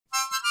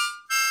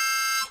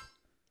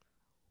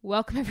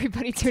Welcome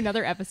everybody to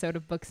another episode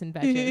of Books and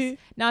Betches.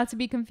 Not to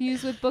be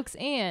confused with Books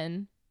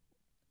and...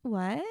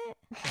 What?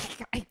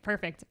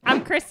 Perfect.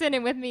 I'm Kristen,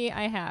 and with me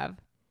I have...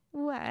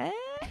 What?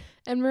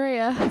 And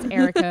Maria. It's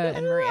Erica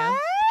and Maria.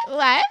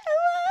 What?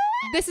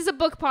 This is a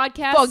book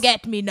podcast.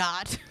 Forget me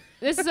not.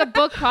 This is a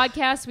book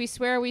podcast. We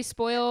swear, we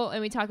spoil, and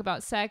we talk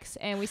about sex,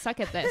 and we suck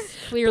at this,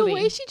 clearly. The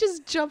way she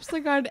just jumps the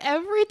gun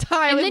every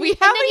time. And Like, then, we and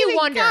haven't then you even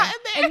wonder. gotten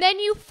there. And then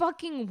you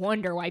fucking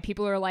wonder why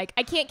people are like,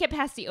 I can't get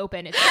past the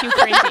open. It's too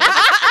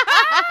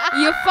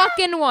cringy. You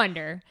fucking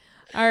wonder.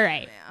 All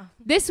right. Yeah.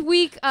 This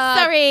week,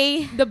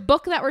 Sorry. the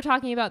book that we're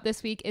talking about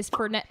this week is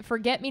Forget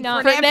Me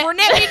Not. Forget me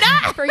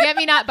not. Forget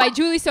Me Not by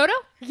Julie Soto.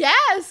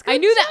 Yes. I good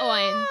knew that job.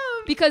 one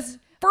because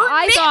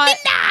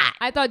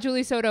I thought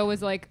Julie Soto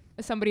was like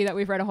somebody that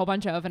we've read a whole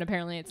bunch of, and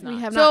apparently it's not. We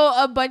have So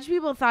a bunch of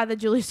people thought that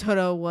Julie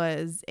Soto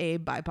was a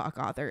BIPOC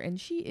author, and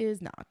she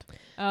is not.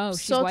 Oh,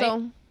 she's Soto.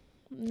 white.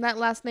 That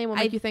last name will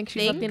make you think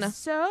she's Latina.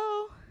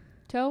 So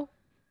Toe.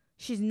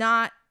 she's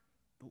not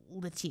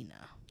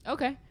Latina.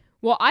 Okay.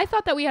 Well, I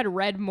thought that we had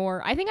read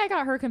more. I think I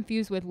got her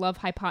confused with Love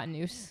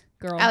Hypotenuse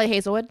Girl. Allie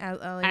Hazelwood. I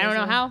don't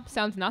know how.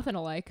 Sounds nothing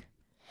alike.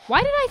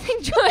 Why did I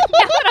think Julie?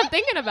 Now that I'm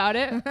thinking about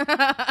it.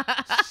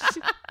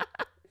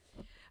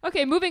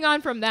 Okay, moving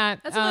on from that.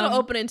 That's a little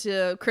open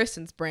into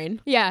Kristen's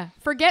brain. Yeah,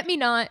 Forget Me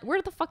Not.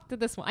 Where the fuck did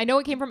this one? I know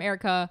it came from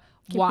Erica.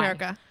 Why?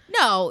 America.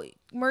 No,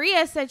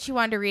 Maria said she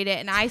wanted to read it,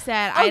 and I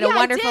said I had a yeah,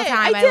 wonderful did.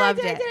 time. I loved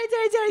it.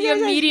 The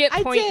immediate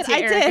point to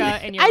Erica,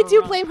 and you're I do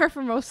wrong. blame her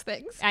for most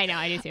things. I know,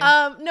 I do too.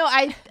 No,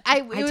 I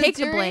take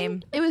the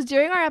blame. It was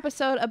during our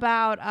episode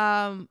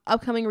about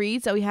upcoming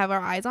reads that we have our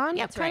eyes on.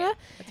 That's kinda. right.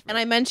 And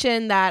I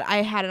mentioned that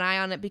I had an eye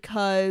on it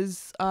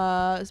because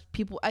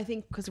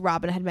because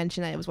Robin had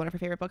mentioned that it was one of her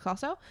favorite books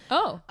also.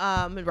 Oh.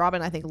 And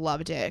Robin, I think,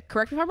 loved it.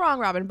 Correct me if I'm wrong,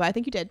 Robin, but I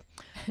think you did.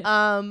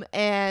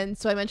 And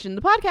so I mentioned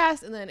the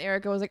podcast, and then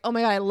Erica was like, oh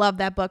my God, I love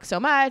that book so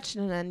much.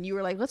 And then you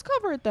were like, let's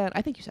cover it then.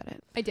 I think you said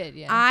it. I did,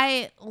 yeah.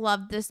 I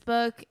loved this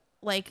book,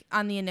 like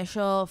on the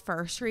initial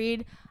first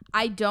read.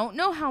 I don't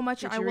know how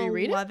much Did I you will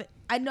reread it? love it.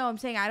 I know I'm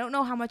saying I don't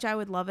know how much I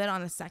would love it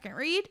on a second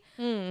read.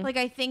 Like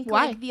I think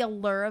Why? like the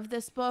allure of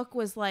this book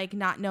was like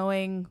not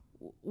knowing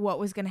what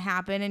was going to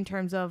happen in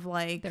terms of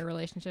like Their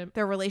relationship.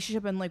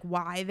 and like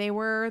why they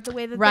were the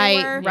way that Right,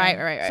 they were.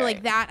 right. So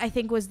like that I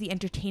think was the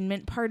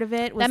entertainment part of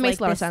it. Was That makes like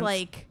a lot of this sense.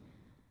 like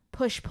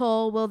push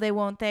pull, will they,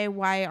 won't they,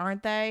 why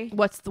aren't they?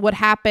 What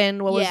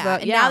happened? What was the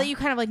And now that you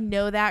kind of like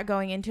know that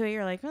going into it,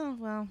 you're like, oh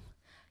well.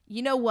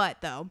 You know what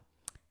though?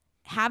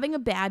 Having a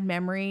bad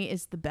memory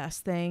is the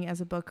best thing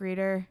as a book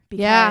reader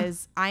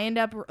because I end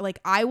up like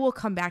I will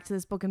come back to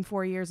this book in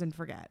 4 years and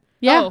forget.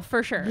 Yeah. Oh,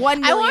 for sure. 1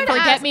 I million wanted to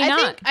Forget ask, Me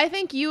Not. I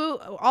think you,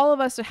 all of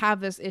us have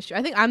this issue.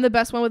 I think I'm the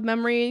best one with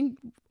memory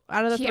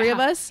out of the three of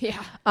us.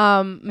 Yeah.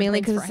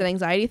 Mainly because it's an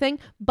anxiety thing.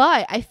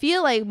 But I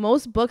feel like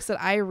most books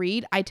that I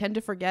read, I tend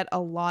to forget a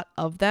lot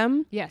of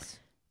them. Yes.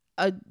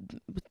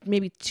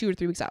 Maybe 2 or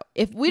 3 weeks out.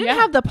 If we didn't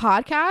Yeah. have the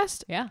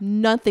podcast, Yeah.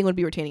 nothing would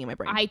be retaining in my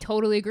brain. I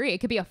totally agree. It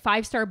could be a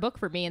 5-star book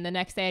for me, and the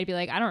next day I'd be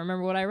like, I don't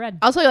remember what I read.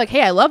 I'll tell you like,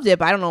 hey, I loved it,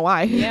 but I don't know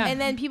why. Yeah. And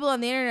then people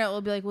on the internet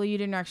will be like, well, you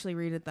didn't actually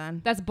read it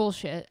then. That's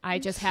bullshit. I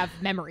just have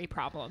memory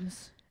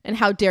problems. And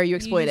how dare you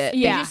exploit it?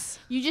 Yeah.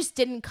 You just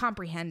didn't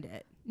comprehend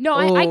it. No,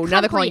 Oh, I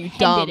now they're calling you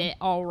comprehended dumb. it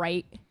all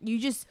right. You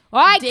just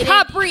I didn't-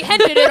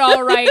 comprehended it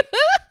all right.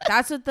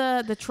 That's what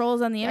the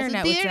trolls on the That's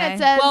internet what the would internet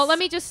say. says. Well, let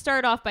me just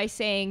start off by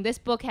saying this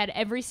book had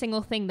every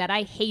single thing that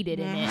I hated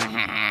in it.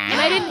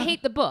 And I didn't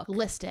hate the book.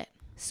 List it.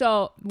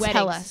 So, weddings,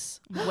 Tell us.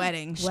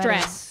 Wedding,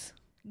 stress,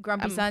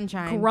 grumpy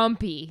sunshine.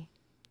 grumpy.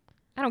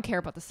 I don't care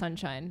about the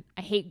sunshine.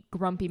 I hate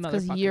grumpy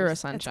Because motherfuckers. you're a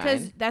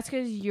sunshine. That's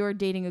because you're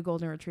dating a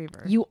golden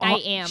retriever. You I are.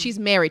 am. She's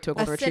married to a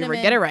golden retriever.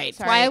 Get it right.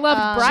 Sorry, Why I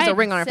love She's Bride. a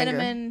ring on her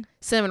finger.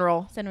 cinnamon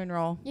Roll. cinnamon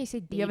roll. Yeah, you say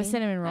dating. You have a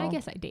cinnamon roll. I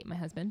guess I date my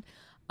husband.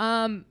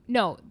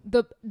 No,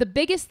 the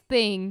biggest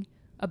thing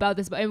about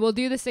this book, and we'll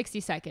do the 60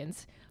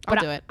 seconds. But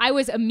I'll do it. I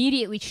was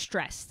immediately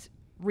stressed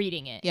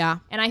reading it. Yeah.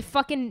 And I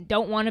fucking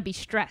don't want to be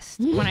stressed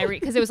when I read,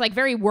 because it was like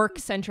very work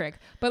centric.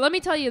 But let me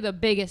tell you the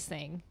biggest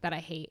thing that I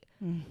hate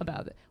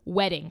about it: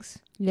 weddings.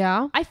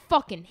 Yeah. I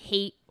fucking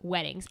hate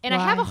weddings, and I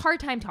have a Why? hard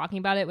time talking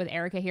about it with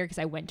Erica here because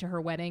I went to her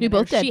wedding. We and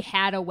both did. She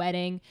had a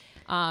wedding,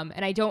 and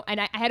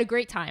I had a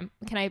great time.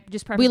 Can I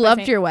just preface We by loved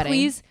saying, your wedding.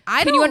 Please,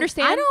 Can you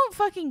understand? I don't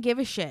fucking give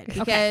a shit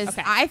because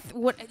okay.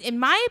 in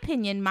my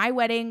opinion, my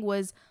wedding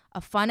was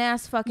a fun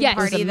ass fucking Yes. It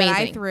party was that I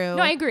amazing. threw.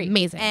 No, I agree.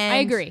 Amazing. And I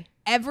agree.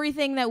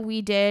 Everything that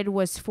we did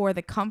was for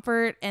the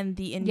comfort and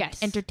the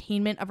Yes.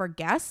 entertainment of our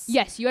guests.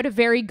 Yes, you had a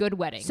very good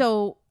wedding.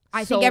 So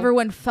I think So-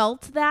 everyone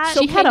felt that.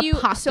 She had can a you,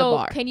 pasta so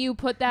bar. Can you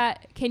put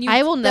that? Can you?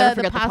 I will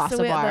never the forget the pasta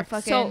wheel, bar. the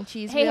fucking So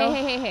cheese hey, wheel.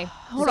 hey.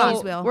 Hold So-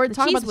 on. wheel. We're The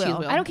talking cheese about the cheese wheel.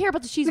 wheel. I don't care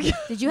about the cheese wheel.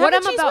 Did you what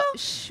have I'm a cheese about? wheel?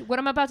 Shh, what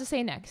I'm about to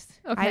say next.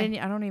 Okay.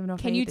 I don't even know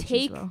if Can I you ate the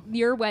cheese take wheel.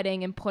 your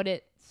wedding and put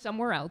it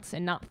somewhere else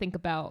and not think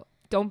about?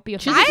 Don't be a.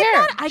 She doesn't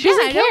care. She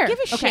doesn't I don't care. give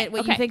a Okay, shit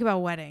what you okay. think about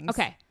weddings.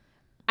 Okay.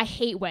 I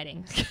hate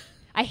weddings.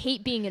 I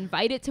hate being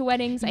invited to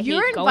weddings.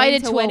 You're hate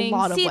invited going to a weddings.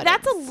 lot of See, weddings.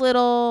 that's a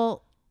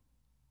little.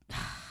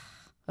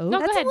 Oh. No,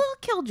 that's go ahead. a little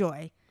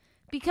killjoy.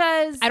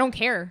 Because I don't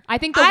care. I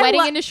think the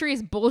wedding industry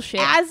is bullshit.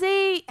 As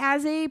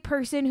a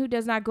person who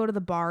does not go to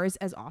the bars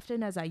as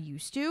often as I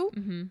used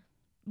to,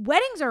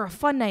 weddings are a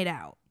fun night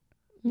out.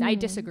 I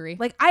disagree.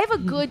 Like, I have a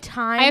good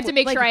time. I have to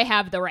make sure I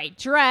have the right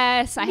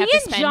dress. I have to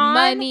spend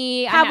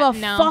money. Me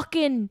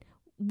and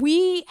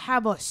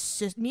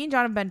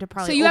John have been to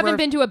probably So you haven't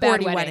been to a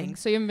bad wedding. weddings.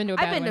 So you haven't been to a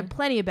bad wedding. I've been to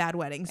plenty of bad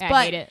weddings. Yeah, but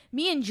I hate it.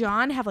 me and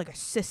John have like a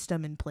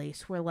system in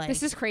place where like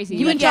This is crazy.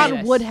 You and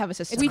John would have a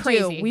system. It's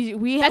crazy.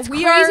 That's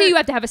crazy. You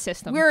have to have a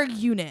system. We're a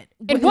unit.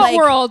 In what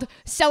world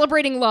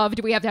celebrating love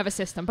do we have to have a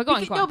system? But go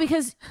on. No,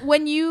 because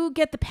when you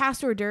get the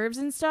past hors d'oeuvres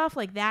and stuff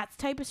like that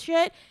type of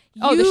shit.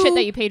 The shit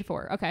that you paid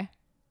for. Okay.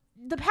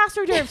 The past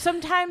hors d'oeuvres,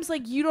 sometimes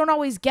like you don't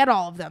always get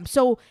all of them.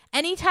 So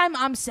anytime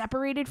I'm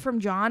separated from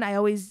John, I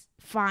always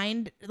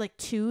find like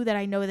 2 that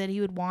I know that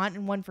he would want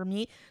and 1 for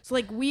me. So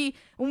like when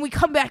we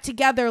come back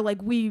together,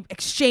 like we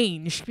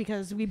exchange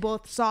because we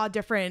both saw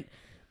different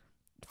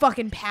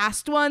fucking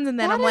past ones, and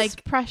then I'm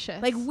like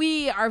precious. Like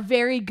we are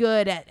very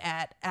good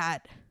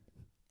at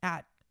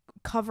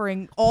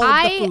covering all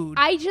of the food.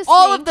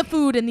 All of the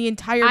food in the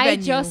entire venue. I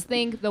just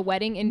think the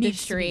wedding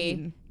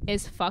industry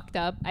is fucked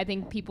up. I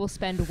think people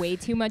spend way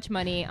too much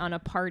money on a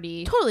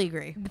party. Totally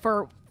agree.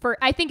 For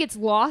I think it's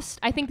lost.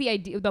 I think the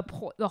idea,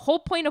 the whole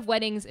point of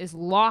weddings is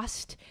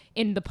lost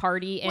in the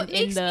party and what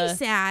makes me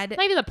sad.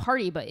 Not even the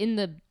party, but in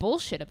the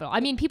bullshit of it all.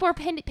 I mean, people are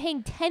paying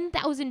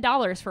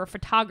 $10,000 for a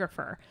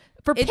photographer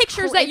for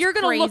pictures that you're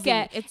gonna look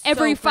at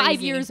every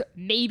 5 years,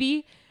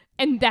 maybe.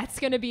 And that's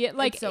going to be it.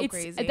 Like, it's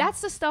crazy.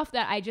 That's the stuff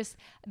that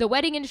the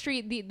wedding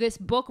industry, this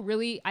book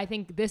really, I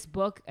think this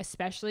book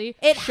especially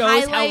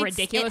shows how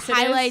ridiculous it is.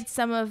 It highlights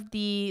some of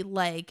the,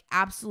 like,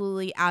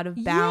 absolutely out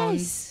of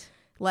bounds,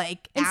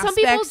 like, and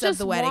aspects of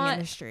the wedding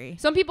industry.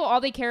 Some people,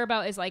 all they care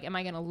about is, like, am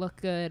I going to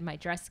look good? My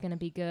dress is going to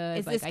be good?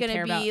 Is this going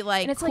to be,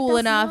 like, cool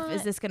enough?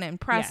 Is this going to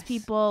impress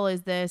people?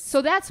 Is this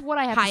So that's what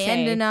I have to say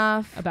high-end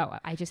enough?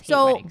 About I just hate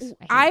weddings.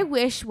 I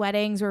wish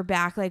weddings were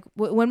back. Like,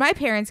 when my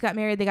parents got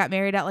married, they got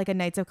married at, like, a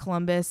Knights of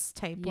Columbus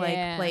type,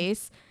 like,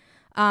 place.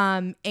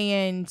 And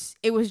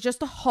it was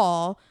just a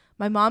hall.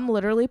 My mom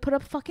literally put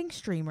up fucking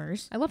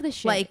streamers. I love this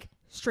shit. Like,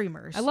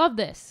 streamers. I love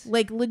this.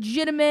 Like,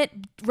 legitimate,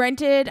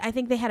 rented. I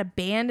think they had a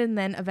band, and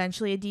then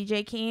eventually a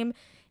DJ came.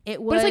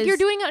 It was. But it's like you're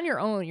doing it on your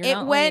own. You're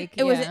not like,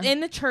 it was in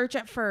the church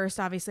at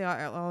first. Obviously,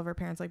 all of our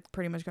parents like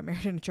pretty much got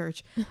married in a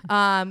church.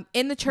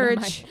 In the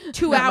church,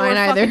 2-hour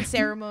fucking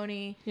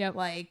ceremony. Yep.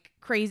 Like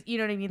crazy. You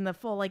know what I mean? The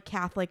full like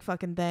Catholic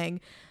fucking thing.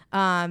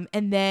 And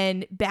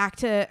then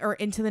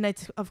into the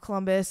Knights of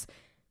Columbus,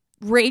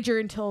 rager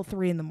until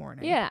 3 a.m.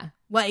 Yeah.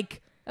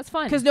 Like that's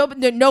fun. Because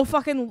no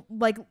fucking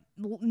like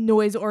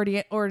noise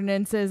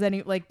ordinances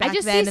any like back then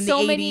in the 80s. I just see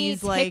so many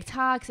like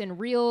TikToks and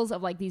reels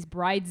of like these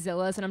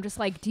bridezillas, and I'm just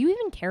like, do you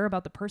even care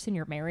about the person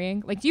you're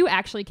marrying? Like, do you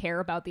actually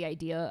care about the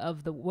idea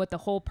of what the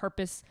whole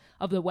purpose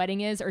of the wedding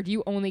is, or do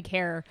you only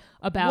care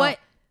about what?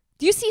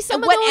 Do you see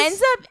some of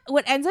those?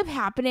 What ends up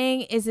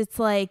happening is it's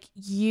like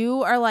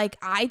you are like,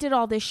 I did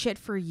all this shit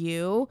for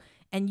you,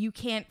 and you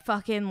can't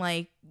fucking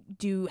like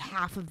do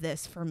half of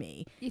this for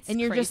me. And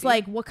you're crazy. Just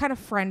like, what kind of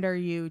friend are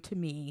you to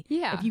me?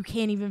 Yeah. If you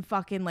can't even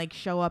fucking like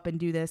show up and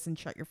do this and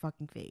shut your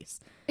fucking face.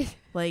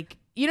 Like,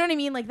 you know what I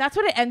mean? Like, that's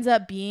what it ends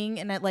up being.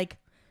 And it, like,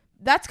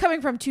 that's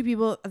coming from 2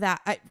 people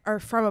that are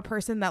from a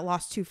person that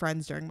lost 2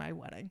 friends during my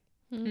wedding.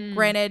 Mm.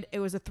 Granted, it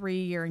was a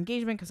 3-year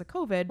engagement because of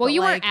COVID. Well, you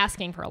weren't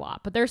asking for a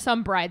lot, but there's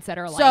some brides that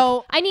are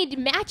like, I need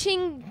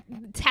matching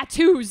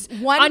tattoos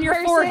on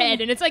your forehead,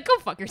 and it's like, go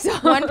fuck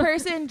yourself. One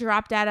person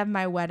dropped out of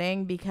my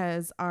wedding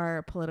because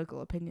our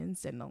political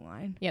opinions didn't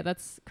align. Yeah,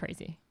 that's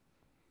crazy.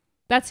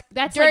 That's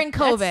during like,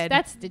 COVID.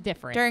 That's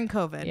different. During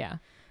COVID. Yeah.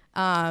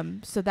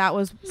 So that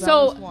was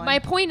one. My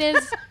point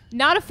is,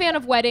 not a fan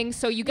of weddings.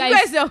 So you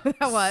guys know who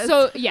that was.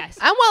 So yes,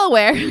 I'm well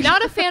aware.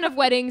 Not a fan of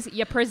weddings.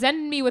 You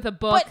presented me with a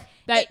book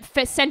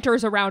that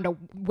centers around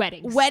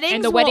weddings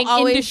and the wedding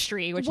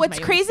industry. Which what's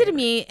is crazy to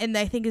me, and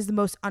I think is the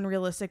most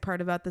unrealistic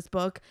part about this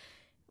book,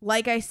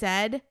 like I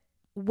said,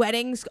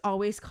 weddings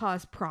always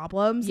cause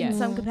problems in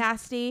some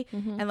capacity,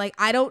 and like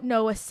I don't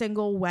know a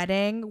single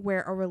wedding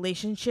where a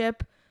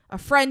relationship, a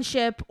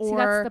friendship,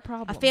 or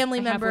a family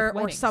member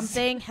or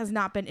something has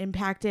not been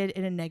impacted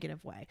in a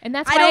negative way. And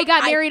that's why I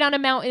got married on a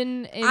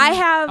mountain.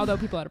 Although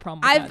people had a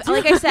problem with that.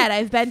 Like I said,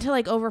 I've been to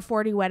like over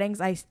 40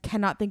 weddings. I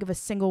cannot think of a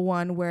single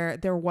one where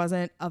there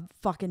wasn't a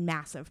fucking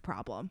massive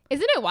problem.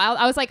 Isn't it wild?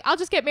 I was like, I'll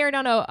just get married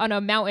on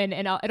a mountain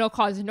and it'll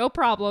cause no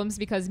problems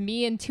because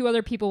me and 2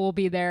 other people will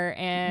be there.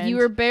 And you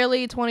were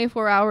barely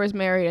 24 hours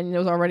married and it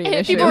was already an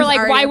issue. People were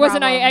like, why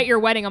wasn't I at your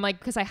wedding? I'm like,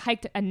 because I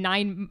hiked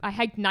 9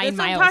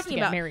 miles to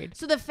get married.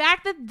 So the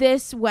fact that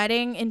this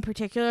wedding in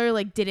particular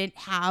like didn't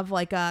have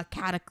like a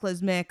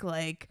cataclysmic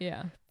like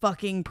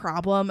fucking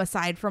problem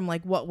aside from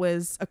like what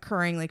was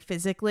occurring like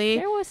physically,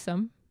 there was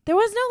no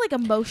like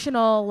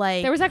emotional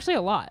like. There was actually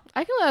a lot.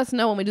 I can let us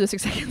know when we do the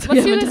 6 seconds.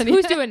 Let's do this.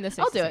 Who's doing this?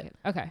 I'll do it.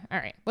 Okay, all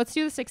right, let's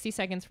do the 60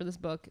 seconds for this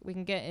book. We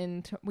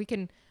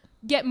can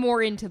get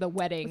more into the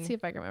wedding. Let's see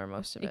if I can remember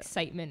most of it.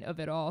 Excitement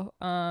of it all.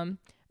 All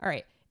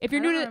right, if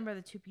you're I don't new to remember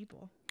the 2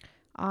 people.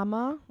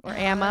 Amma or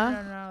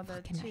Amma. No,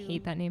 the I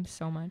hate that name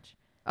so much.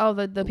 Oh,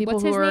 the people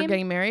What's who his are name?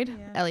 getting married.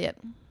 Yeah. Elliot.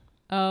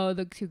 Oh,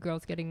 the 2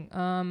 girls getting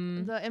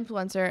The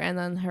influencer and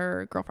then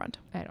her girlfriend.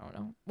 I don't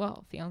know.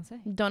 Well, fiance.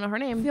 Don't know her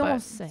name,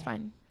 Fiancé. but it's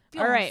fine.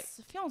 All right.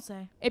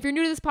 Fiance. If you're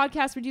new to this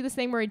podcast, we do this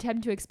thing where we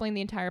attempt to explain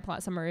the entire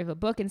plot summary of a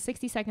book in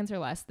 60 seconds or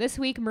less. This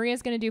week,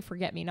 Maria's going to do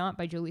Forget Me Not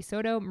by Julie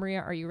Soto.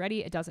 Maria, are you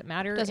ready? It doesn't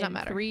matter. Does not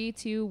matter. 3,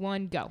 2,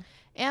 1, go.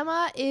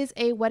 Amma is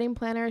a wedding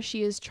planner.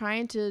 She is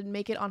trying to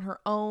make it on her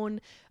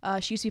own.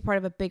 She used to be part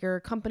of a bigger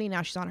company.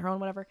 Now she's on her own,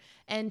 whatever.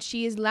 And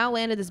she has now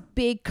landed this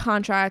big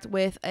contract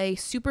with a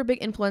super big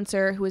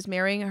influencer who is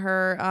marrying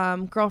her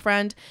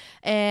girlfriend.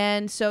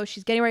 And so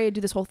she's getting ready to do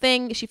this whole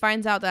thing. She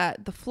finds out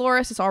that the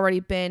florist has already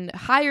been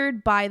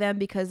hired by them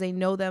because they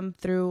know them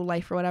through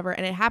life or whatever.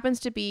 And it happens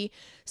to be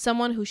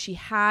someone who she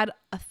had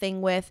a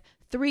thing with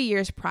 3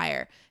 years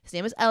prior. His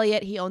name is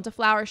Elliot. He owns a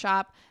flower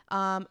shop.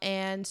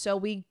 And so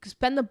we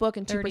spend the book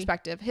in 2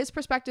 perspectives. His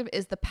perspective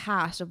is the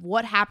past of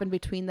what happened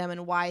between them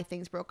and why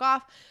things broke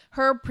off.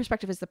 Her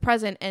perspective is the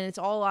present, and it's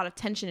all a lot of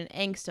tension and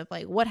angst of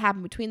like what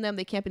happened between them.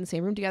 They can't be in the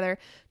same room together.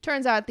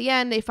 Turns out at the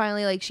end,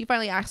 she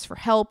finally asks for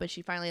help, and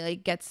she finally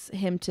gets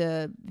him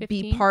to 15?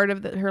 be part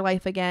of her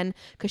life again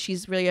because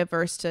she's really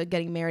averse to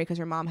getting married because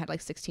her mom had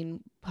 16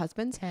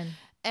 husbands. 10.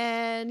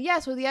 And yeah,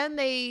 so at the end,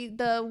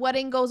 the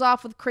wedding goes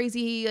off with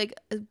crazy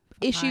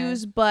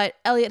issues, but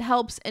Elliot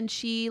helps and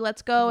she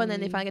lets go, and then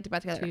they finally get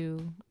back together.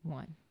 2,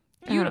 1.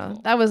 Beautiful.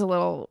 That was a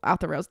little out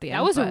the rails at the end.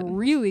 That was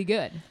really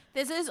good.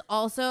 This is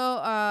also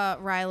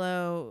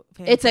Reylo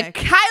fanfic. It's a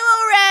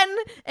Kylo Ren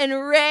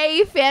and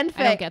Rey fanfic.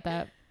 I don't get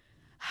that.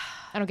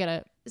 I don't get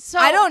it. So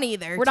I don't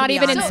either. We're not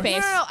even in honest.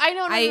 space. No, I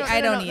know. I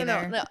don't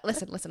either. No,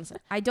 listen.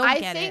 I don't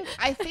get it.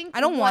 I think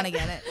I don't want to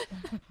get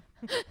it.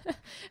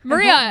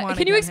 Maria,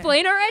 can you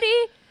explain already?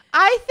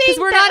 I think because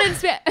we're not in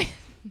space.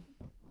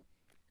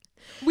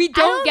 We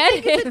don't get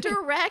it. It's a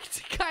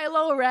direct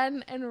Kylo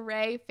Ren and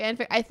Rey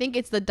fanfic. I think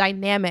it's the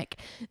dynamic,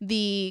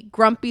 the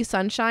grumpy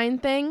sunshine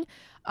thing.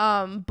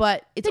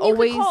 But it's then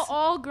always you could call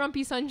all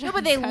grumpy sunshine. No,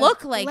 but they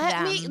look like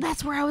them.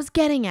 That's where I was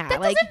getting at.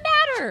 That doesn't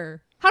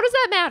matter. How does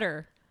that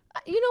matter?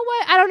 You know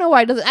what? I don't know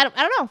why it doesn't. I don't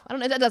know. I don't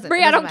know. That doesn't.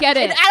 Maria, I don't get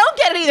it. I don't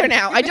get it either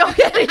now. I don't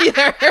get it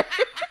either.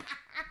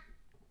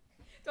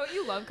 Don't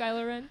you love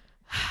Kylo Ren?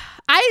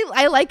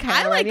 I like Kylo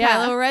Ren. I like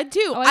Kylo Ren too.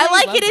 Oh, I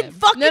like loved it in him.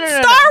 fucking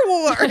No. Star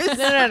Wars.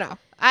 No.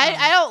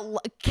 I don't.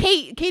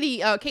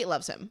 Kate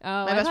loves him.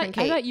 Oh, My best friend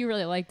Kate. I thought you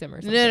really liked him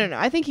or something. No.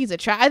 I think he's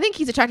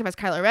attractive as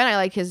Kylo Ren. I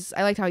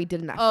liked how he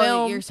did in that Oh,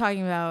 film. you're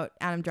talking about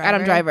Adam Driver.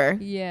 Adam Driver.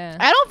 Yeah.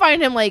 I don't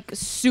find him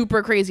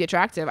super crazy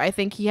attractive. I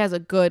think he has a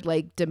good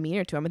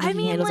demeanor to him. I think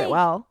he handles it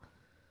well.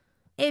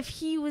 If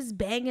he was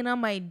banging on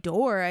my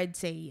door, I'd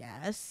say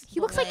yes. He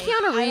looks like Keanu I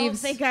don't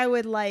Reeves. think I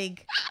would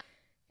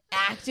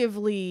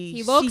actively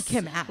He looks seek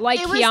him out. like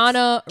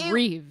Keanu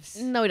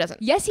Reeves. No, he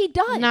doesn't. Yes, he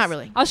does. Not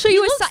really. I'll show He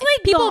you a looks side.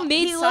 like People the-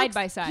 made he side looks-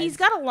 by side. He's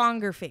got a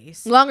longer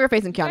face. Longer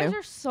face than You guys Keanu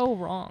are so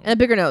wrong. and a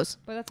bigger nose.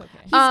 But that's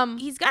okay.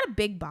 He's got a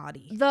big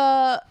body.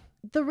 The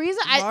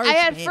reason Large I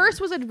at man.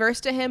 first was adverse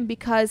to him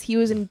because he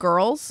was in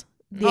Girls,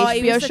 the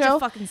he HBO was such show, a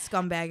fucking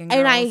scumbag. In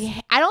and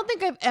Girls. I don't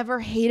think I've ever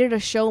hated a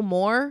show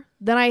more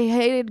than I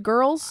hated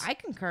Girls. I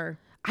concur.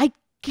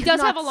 He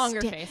does have a cannot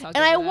longer stand- face. I'll And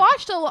give I you that.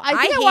 watched I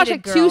think I watched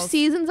hated 2 Girls.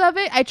 seasons of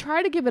it. I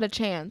tried to give it a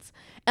chance,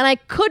 and I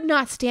could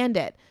not stand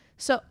it.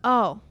 So,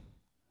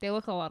 They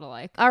look a lot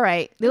alike. all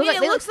right.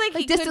 It looks like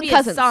he distant could be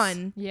cousins. his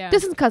son. Yeah.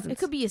 Distant cousins. It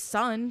could be his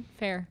son.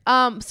 Fair.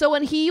 So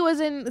when he was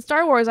in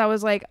Star Wars, I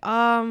was like,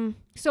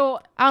 So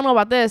I don't know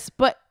about this,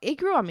 but it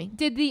grew on me.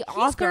 did the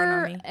He's grown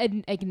author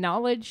on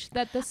acknowledge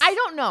that this? I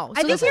don't know.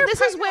 So I think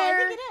this is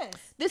where I think it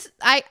is. this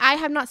I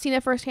have not seen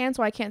it firsthand,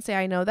 so I can't say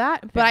I know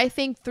that. But I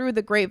think through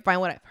the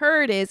grapevine, what I've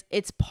heard is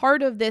it's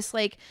part of this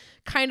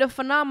kind of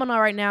phenomena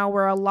right now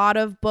where a lot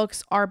of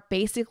books are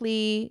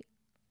basically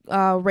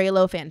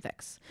Reylo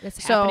fanfics.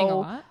 It's So, happening a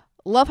lot.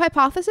 Love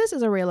Hypothesis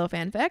is a Reylo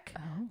fanfic.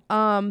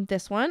 Oh.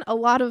 This one, a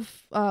lot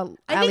of I Ali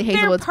think they're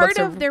Hazelwood's part books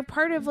of are. they're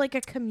part of a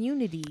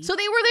community. So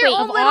they were their Wait,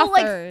 own of little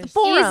authors.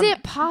 forum. Is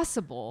it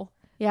possible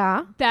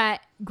Yeah.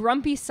 that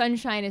Grumpy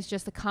Sunshine is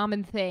just a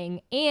common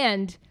thing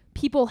and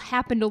people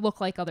happen to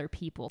look like other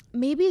people?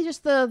 Maybe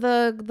just the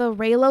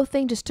Reylo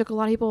thing just took a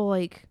lot of people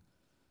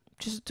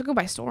just took them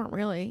by storm,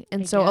 really.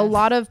 And I so a guess.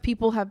 lot of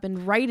people have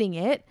been writing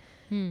it.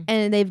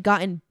 And they've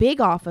gotten big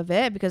off of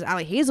it because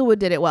Ali Hazelwood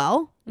did it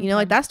well. You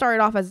know, that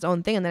started off as its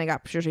own thing, and then it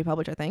got traditionally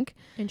published, I think.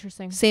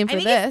 Interesting. Same for I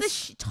think this.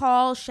 it's the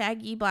tall,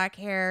 shaggy black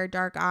hair,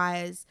 dark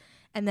eyes,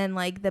 and then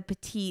the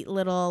petite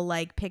little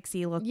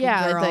pixie looking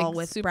girl it's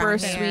with super brown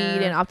sweet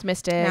hair. and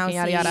optimistic Now and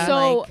yada see, yada.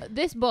 So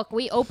this book,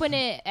 we open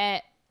it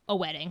at a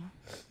wedding,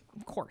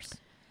 of course.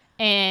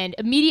 And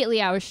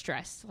immediately I was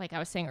stressed, like I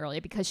was saying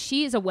earlier, because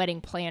she is a wedding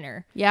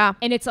planner. Yeah.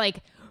 And it's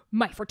like,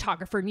 my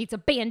photographer needs a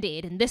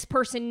Band-Aid and this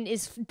person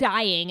is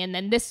dying and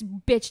then this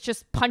bitch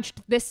just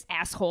punched this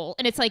asshole.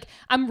 And it's like,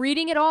 I'm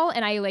reading it all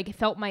and I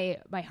felt my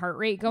heart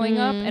rate going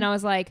up and I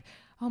was like,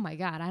 oh my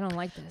God, I don't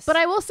like this. But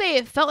I will say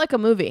it felt like a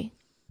movie.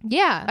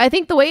 yeah. I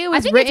think the way it was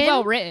I think written. it's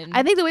well written.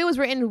 I think the way it was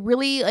written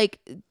really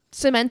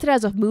cemented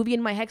as a movie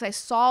in my head. 'Cause I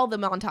saw the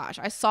montage.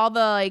 I saw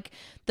I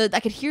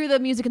could hear the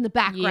music in the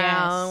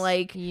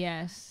background.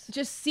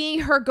 Just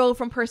seeing her go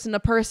from person to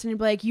person and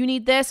be like, you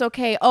need this?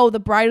 Okay. Oh, the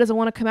bride doesn't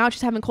want to come out.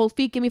 She's having cold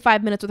feet. Give me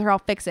 5 minutes with her. I'll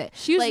fix it.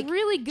 She was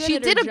really good. She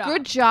at did her a job.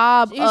 good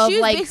job of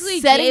like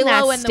setting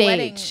that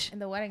stage. In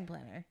the wedding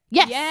planner.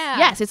 Yes. Yeah.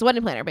 Yes. It's a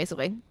wedding planner,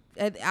 basically.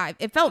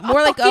 It felt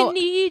more like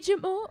need you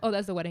more. Oh,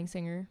 that's the wedding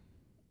singer.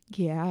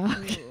 Yeah.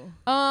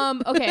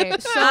 Okay.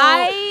 So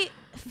I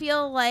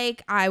feel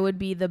like I would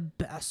be the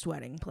best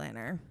wedding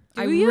planner.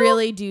 I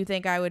really do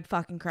think I would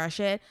fucking crush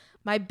it.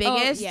 My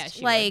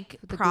biggest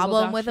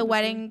problem with a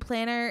wedding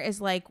planner is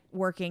like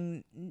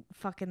working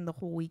fucking the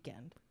whole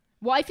weekend.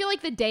 Well, I feel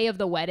like the day of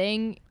the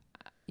wedding,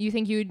 you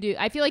think you would do.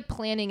 I feel like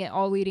planning it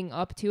all leading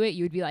up to it,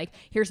 you would be like,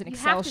 here's an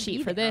Excel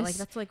sheet for this. Like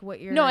that's like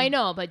what you're. No, I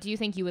know, but do you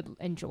think you would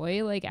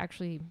enjoy like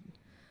actually?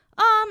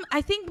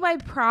 I think my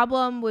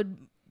problem would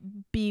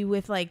be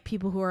with like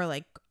people who are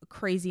like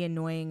crazy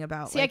annoying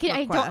about. See, like,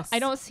 I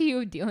don't see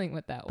you dealing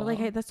with that. But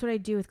like that's what I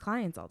do with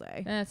clients all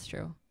day. That's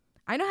true.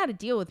 I know how to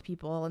deal with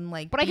people and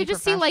like. But I could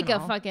just see like a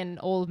fucking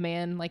old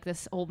man. Like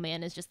this old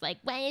man is just like,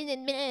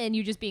 and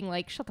you just being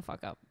like, shut the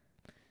fuck up.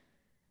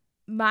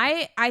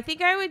 I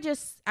think I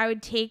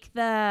would take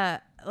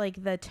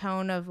the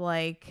tone of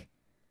like,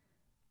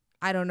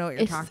 I don't know what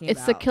you're talking about.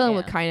 It's the killing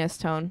with kindness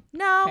tone.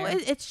 No,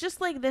 it's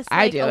just like this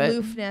like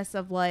aloofness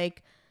of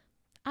like,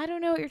 I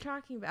don't know what you're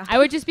talking about. I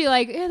would just be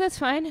like, yeah, that's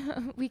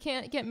fine. We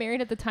can't get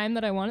married at the time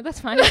that I wanted. That's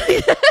fine.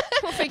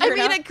 We'll figure it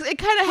out. It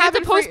kind of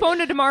happened. To postpone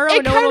to tomorrow.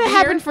 It kind of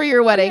happened for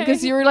your wedding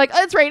because you were like,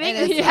 oh, it's raining.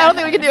 I don't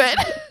think we can do it.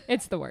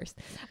 It's the worst.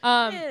 It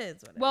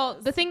is what it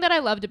is. The thing that I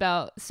loved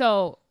about,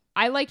 so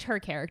I liked her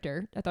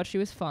character. I thought she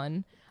was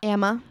fun.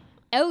 Emma.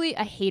 Ellie,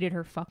 I hated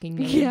her fucking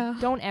name. Yeah.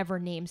 Don't ever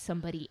name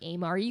somebody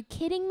Emma. Are you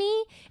kidding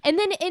me? And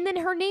then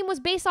her name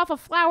was based off a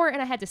flower,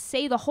 and I had to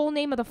say the whole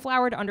name of the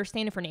flower to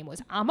understand if her name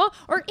was Amma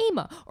or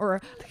Emma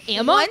or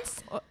Emma.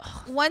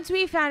 Once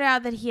we found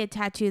out that he had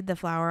tattooed the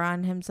flower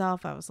on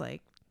himself, I was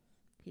like,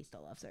 he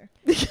still loves her.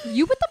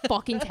 You with the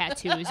fucking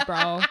tattoos,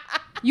 bro.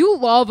 You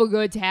love a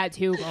good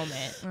tattoo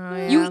moment. Oh,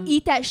 yeah. You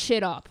eat that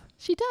shit up.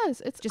 She does.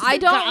 It's just I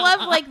don't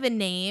love like the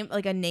name,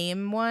 like a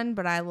name one,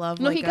 but I love.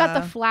 No, he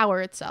got the flower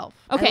itself.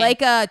 Okay, I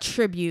like a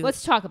tribute.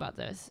 Let's talk about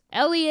this.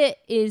 Elliot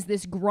is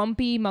this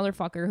grumpy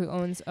motherfucker who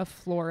owns a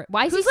floor.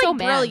 Why is he so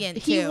mad? Brilliant.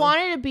 He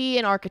wanted to be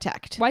an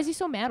architect. Why is he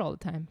so mad all the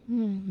time?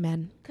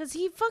 Men. Because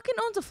he fucking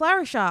owns a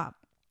flower shop.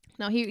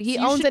 No, he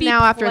owns it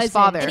now after his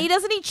father, and he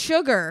doesn't eat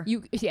sugar.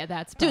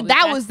 That's dude.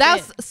 That's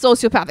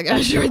sociopathic.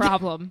 That's your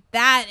problem.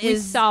 We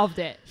solved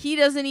it. He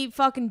doesn't eat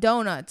fucking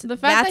donuts. The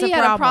fact that he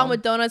had a problem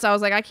with donuts, I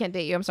was like, I can't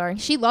date you. I'm sorry.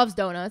 She loves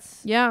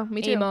donuts. Yeah,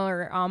 me too. Emma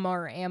or Amma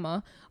or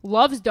Amma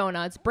loves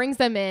donuts, brings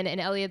them in, and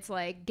Elliot's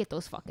like, get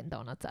those fucking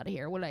donuts out of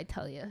here. What did I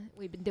tell you?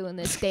 We've been doing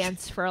this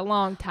dance for a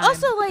long time.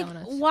 Also, like,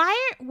 why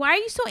are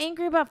you so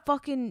angry about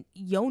fucking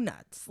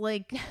yo-nuts?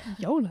 Like,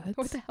 yo-nuts?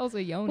 What the hell's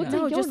a yo-nut?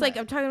 No, just like,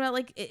 I'm talking about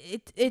like,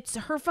 it's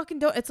her fucking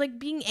donut. It's like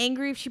being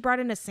angry if she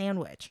brought in a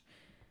sandwich.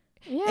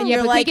 Yeah, and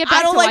you're like,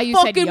 I don't like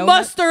fucking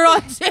mustard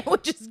on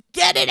sandwiches.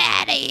 Get it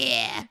out of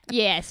here.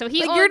 Yeah, so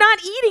he like, you're not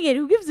eating it.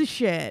 Who gives a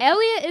shit?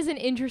 Elliot is an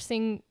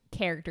interesting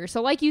character.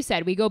 So like you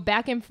said, we go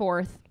back and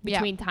forth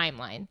between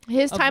timeline.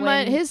 His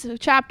timeline, his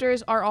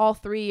chapters are all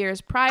 3 years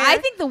prior. I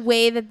think the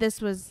way that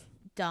this was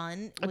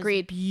done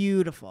was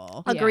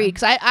beautiful. Agreed.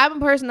 Because I'm a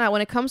person that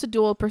when it comes to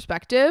dual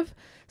perspective,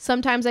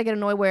 sometimes I get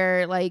annoyed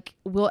where like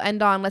we'll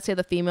end on, let's say,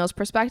 the female's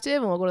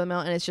perspective and we'll go to the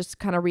male and it's just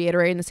kind of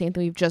reiterating the same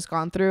thing we've just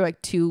gone through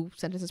like 2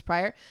 sentences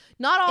prior.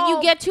 Not all, and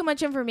you get too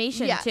much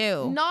information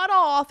too. Not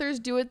all authors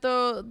do it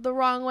the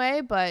wrong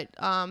way, but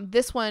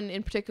this one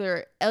in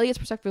particular, Elliot's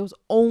perspective was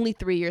only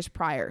 3 years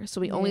prior,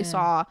 so we only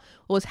saw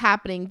what was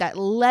happening that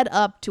led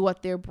up to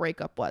what their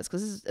breakup was,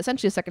 because this is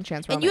essentially a second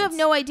chance romance. And you have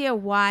no idea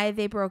why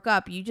they broke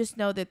up. You just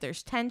know that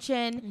there's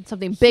tension.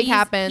 Something big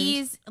happened.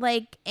 He's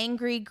like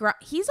angry.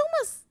 He's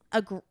almost I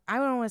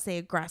don't want to say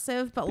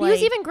aggressive, but like, he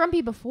was even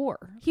grumpy before.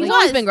 He's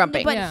always been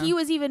grumpy, but he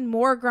was even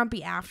more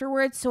grumpy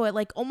afterwards. So it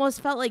like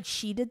almost felt like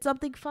she did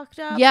something fucked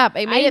up. Yeah,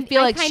 it made it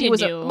feel like she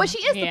was, but she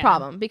is the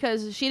problem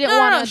because she didn't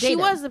want to. She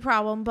was the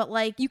problem, but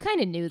like you kind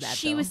of knew that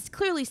she was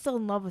clearly still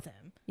in love with him.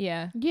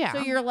 Yeah. Yeah. So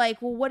you're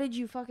like, well, what did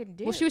you fucking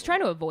do? Well, she was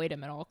trying to avoid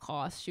him at all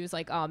costs. She was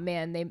like, oh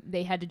man,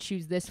 they had to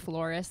choose this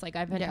florist. Like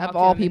I've been of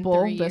all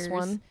people, this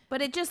one.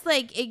 But it just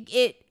like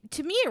it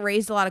to me it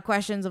raised a lot of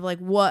questions of like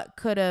what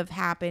could have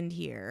happened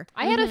here.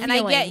 I had a feeling.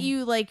 And I get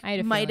you like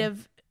might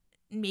have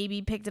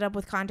maybe picked it up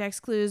with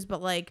context clues,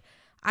 but like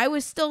I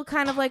was still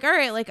kind of like, all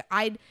right, like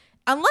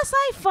unless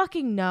I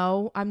fucking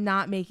know, I'm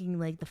not making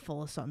like the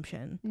full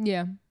assumption.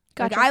 Yeah.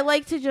 Gotcha. Like I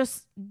like to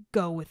just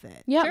go with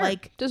it. Yeah, sure.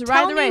 Like just tell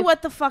ride the me wave.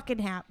 what the fucking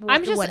happened.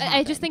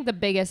 I just think the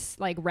biggest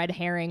like red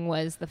herring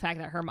was the fact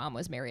that her mom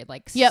was married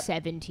like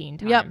 17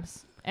 times. Yep.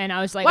 And I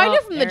was like, well, I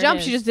knew from the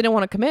jump she just didn't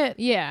want to commit.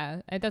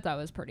 Yeah, I thought that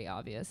was pretty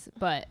obvious.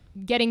 But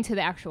getting to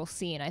the actual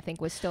scene, I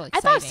think, was still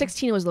exciting. I thought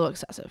 16 was a little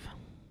excessive.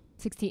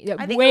 16.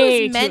 I think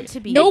it was meant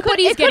to be.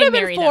 Nobody's getting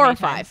married. 4 or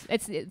 5.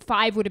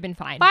 5 would have been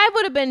fine. 5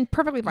 would have been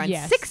perfectly fine.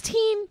 Yes.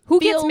 16. Who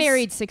gets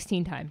married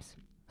 16 times?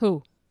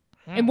 Who?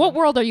 In what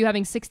world are you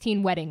having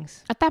 16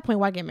 weddings? At that point,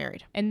 why get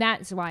married? And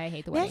that's why I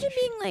hate the wedding Imagine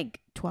industry. being like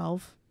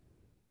 12.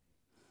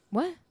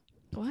 What?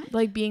 What?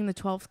 Like being the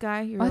 12th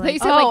guy. You're I thought like, you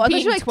said I like thought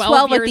being you were like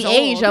 12 at years the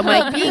age. old. I'm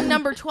like, being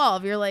number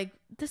 12. You're like,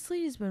 this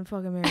lady's been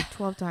fucking married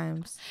 12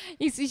 times.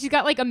 She's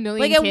got like a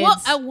million Like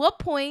kids. at what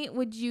point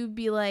would you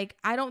be like,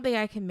 I don't think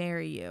I can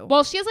marry you?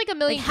 Well, she has like a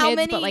million Like, how kids,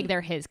 many- but like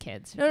they're his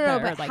kids. No, That are,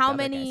 but like, how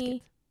the other guy's many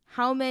kids.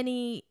 how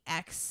many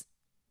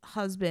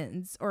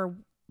ex-husbands or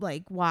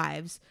like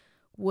wives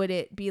would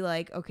it be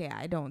like, okay,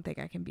 I don't think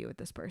I can be with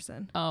this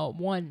person? Oh,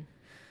 one.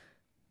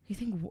 You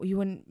think you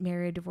wouldn't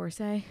marry a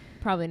divorcee?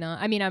 Probably not.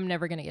 I mean, I'm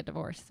never gonna get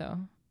divorced, so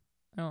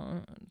I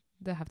don't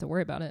have to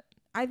worry about it.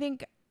 I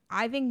think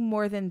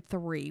more than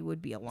 3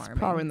 would be alarming. It's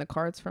probably in the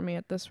cards for me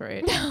at this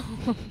rate.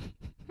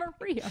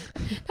 Maria,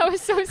 that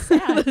was so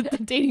sad. The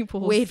dating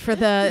pool. Wait for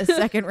the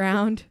second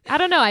round. I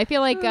don't know. I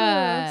feel like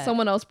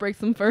someone else breaks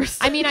them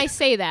first. I mean, I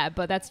say that,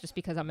 but that's just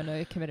because I'm in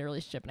a committed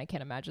relationship and I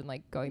can't imagine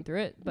like going through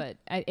it. But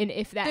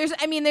if There's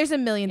a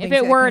million if things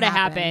it that were could to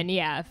happen,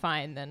 yeah,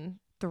 fine then.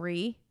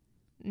 3.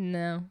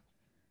 No,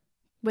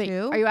 Wait,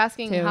 2? are you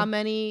asking 2. how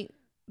many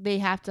they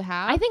have to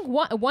have? I think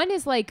one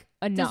is like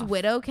enough. Does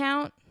widow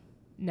count?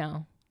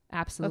 No,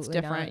 absolutely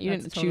different. not. You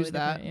That's didn't totally choose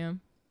that. different, Yeah.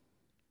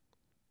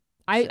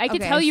 I can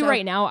Okay, tell you so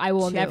right now, I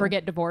will 2. never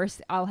get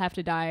divorced. I'll have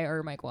to die,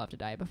 or Mike will have to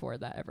die before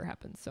that ever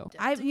happens. So,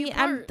 I mean,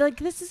 I'm like,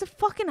 this is a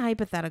fucking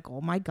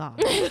hypothetical. My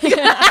God.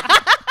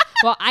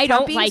 well, I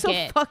don't being like so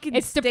it. fucking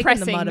It's stick in the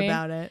depressing mud me.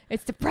 about it.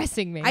 It's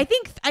depressing me. I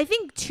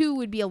think 2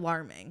 would be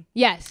alarming.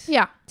 yes.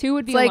 yeah. 2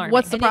 would be It's like, alarming.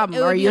 what's the And it problem?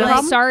 would Are be you the like, I'm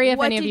problem? sorry if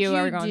What any of did you you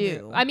are going do?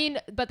 through. I mean,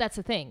 but that's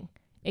the thing.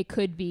 It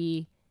could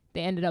be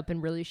they ended up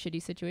in really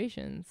shitty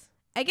situations.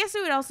 I guess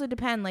it would also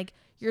depend. Like,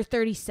 you're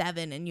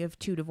 37 and you have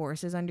 2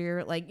 divorces under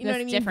your, like, you know That's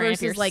what I mean? different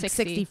if you're Versus like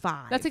 60.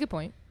 65. That's a good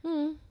point.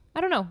 I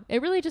don't know.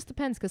 It really just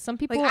depends because some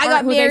people Like, I aren't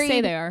got who they say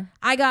married- they are.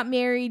 I got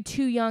married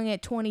too young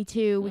at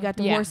 22. We got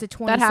Yeah. divorced at That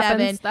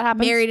 27. happens.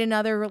 Married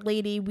another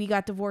lady. We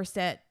got divorced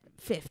at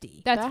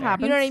 50. That's That fair.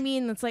 happens. You know what I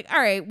mean? It's like, all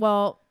right,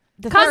 well,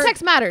 the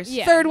Context matters.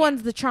 Yeah. third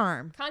one's the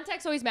charm.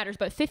 Context always matters,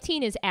 but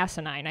 15 is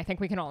asinine. I think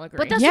we can all agree.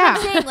 But that's Yeah.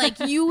 what I'm saying.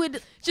 Like, you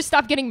would, just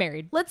stop getting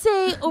married. let's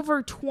say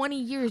over 20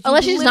 years. you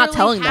Unless she's not literally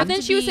telling have them. And then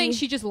to she was be- saying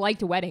she just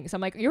liked weddings.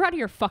 I'm like, you're out of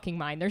your fucking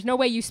mind. There's no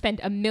way you spent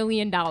 $1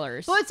 million. Well,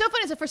 it's so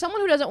funny. So for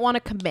someone who doesn't want to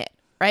commit,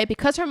 right?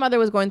 Because her mother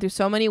was going through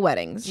so many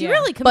weddings. She Yeah.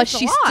 really But commits a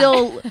she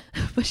lot.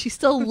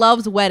 still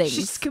loves weddings.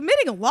 She's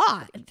committing a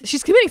lot.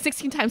 She's committing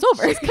 16 times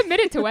over. She's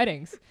committed to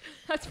weddings.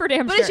 That's for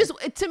damn But sure. it's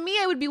just, to me,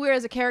 it would be weird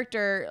as a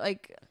character,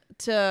 like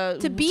to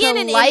be in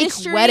an like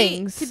industry,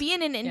 weddings. to be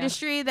in an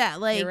industry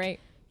that like You're right.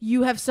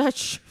 you have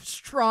such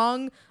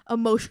strong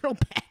emotional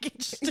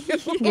baggage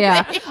to.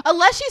 Yeah.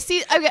 Unless she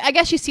sees, I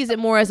guess she sees it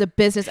more as a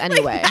business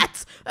anyway. Like,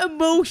 that's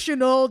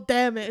emotional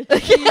damage.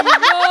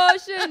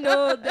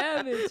 Emotional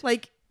damage.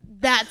 Like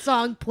that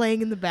song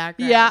playing in the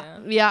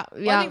background. yeah.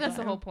 Well, I think that's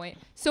the whole point.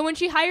 So when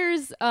she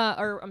hires,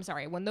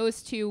 when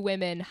those 2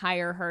 women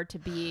hire her to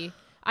be,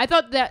 I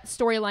thought that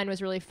storyline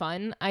was really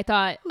fun. I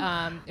thought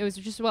it was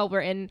just well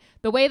written.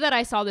 The way that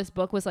I saw this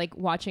book was like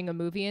watching a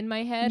movie in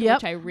my head, Yep.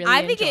 which I really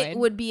I think enjoyed. it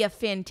would be a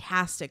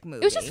fantastic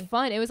movie. It was just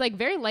fun. It was like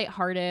very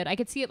lighthearted. I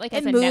could see it like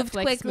as It a moved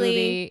Netflix quickly.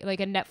 movie,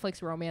 like a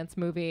Netflix romance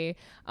movie.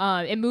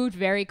 It moved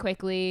very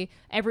quickly.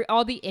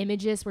 All the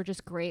images were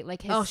just great.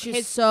 Like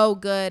she's so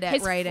good at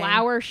his writing.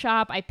 flower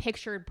shop, I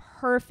pictured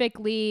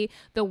perfectly.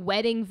 The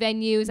wedding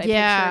venues, I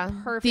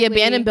pictured perfectly. The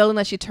abandoned building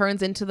that she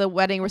turns into the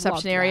wedding reception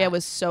Loved area that.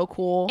 was so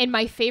cool. And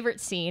my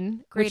favorite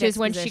scene, Great which is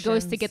when she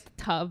goes to expositions. get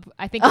the tub.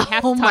 I think we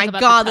have to Oh talk my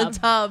about god, the the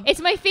tub. tub. It's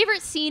my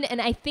favorite scene,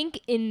 and I think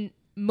in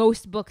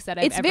most books that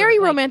I've It's ever, very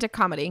like, romantic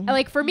comedy.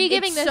 Like for me,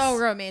 giving It's this so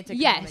romantic.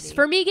 Yes, comedy.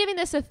 for me giving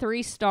this a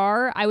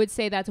 3-star, I would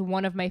say that's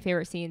one of my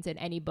favorite scenes in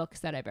any books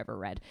that I've ever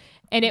read.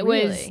 And it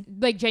was Really?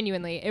 like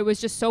genuinely, it was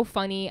just so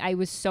funny. I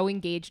was so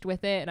engaged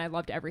with it, and I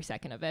loved every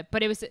second of it.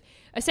 But it was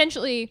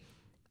essentially,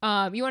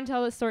 you want to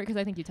tell this story because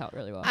I think you tell it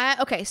really well.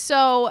 Okay,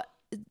 so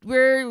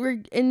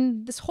we're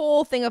in this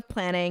whole thing of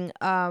planning.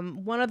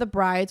 One of the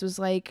brides was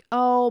like,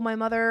 "Oh, my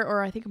mother,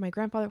 or I think my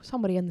grandfather,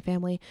 somebody in the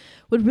family,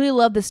 would really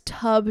love this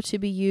tub to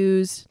be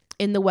used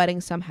in the wedding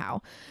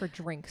somehow." For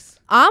drinks.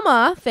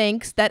 Amma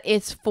thinks that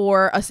it's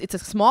it's a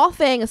small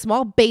thing, a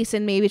small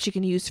basin maybe she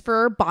can use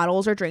for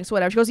bottles or drinks,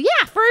 whatever. She goes,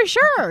 "Yeah, for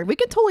sure, we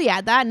can totally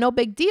add that. No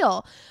big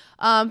deal."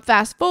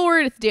 Fast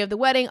forward, it's the day of the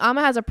wedding.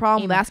 Amma has a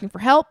problem with asking for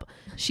help.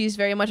 She's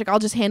very much like, "I'll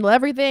just handle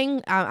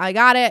everything. I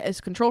got it." It's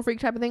a control freak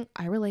type of thing.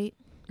 I relate.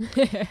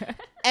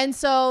 And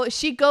so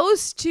she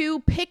goes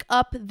to pick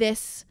up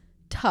this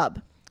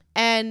tub,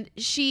 and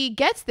she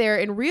gets there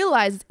and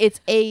realizes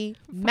it's a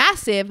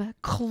massive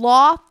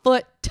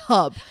clawfoot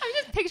tub. I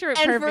just picture it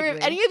And perfectly.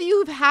 for any of you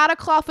who've had a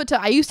clawfoot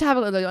tub, I used to have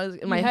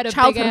it in my had a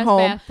childhood big-ass home.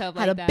 bathtub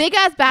Had like a that. big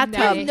ass bathtub.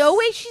 Nice. There's no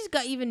way she's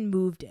got even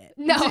moved it.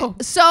 no.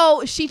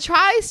 So she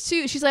tries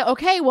to. She's like,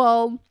 "Okay,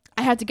 well,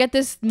 I have to get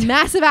this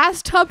massive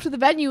ass tub to the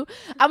venue.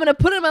 I'm gonna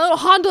put it in my little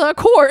Honda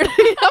Accord.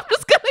 I'm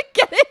just gonna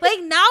get it.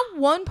 Like, not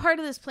one part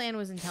of this plan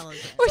was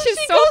intelligent. Which is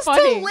she so goes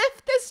funny. to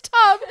lift this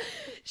tub.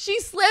 She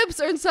slips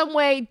or in some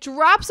way,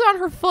 drops it on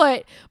her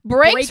foot,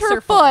 breaks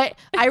her foot.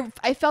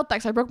 I felt that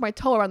because I broke my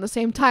toe around the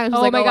same time. I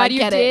was Oh my God, I you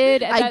get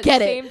did it. at I that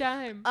get same it.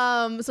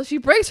 time. So she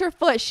breaks her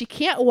foot. She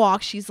can't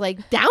walk. She's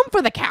like down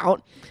for the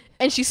count.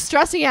 And she's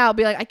stressing out,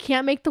 be like, I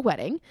can't make the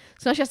wedding.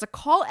 So now she has to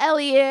call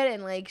Elliot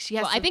and like she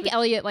has Well, to I think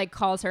Elliot like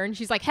calls her and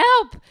she's like,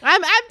 "Help!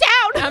 I'm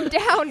down. I'm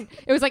down."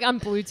 It was like on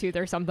Bluetooth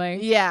or something.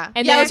 Yeah.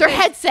 And yeah, then it was her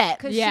headset.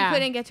 Because Yeah. she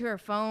couldn't get to her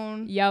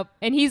phone. Yep.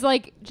 And he's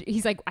like,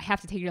 I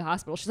have to take you to the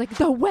hospital. She's like,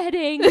 the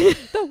wedding.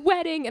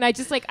 And I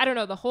just like, I don't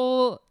know, the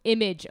whole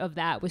image of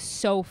that was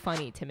so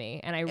funny to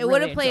me. And It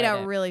would have played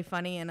out really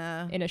funny in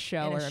a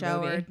show or or a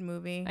movie.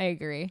 movie. I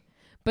agree.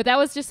 But that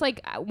was just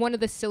like one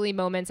of the silly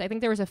moments. I think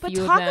there was a But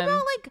few talk of them.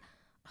 about like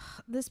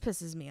this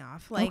pisses me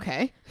off. Like,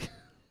 okay.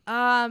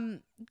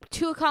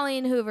 two of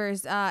Colleen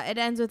Hoover's It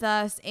Ends With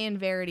Us and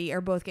Verity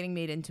are both getting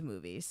made into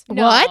movies.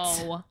 No.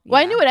 What?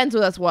 Well, I knew It Ends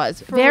With Us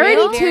was. For Verity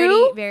real?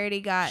 too?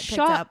 Verity got picked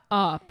Shut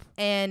up.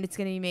 and it's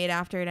gonna be made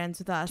after It Ends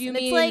With Us. Do you and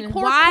mean- it's like,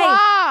 Pourquoi?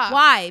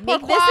 why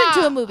make this Pourquoi?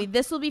 into a movie?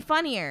 This will be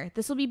funnier.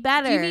 This will be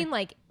better. Do you mean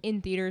like in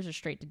theaters or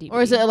straight to DVD?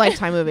 Or is it a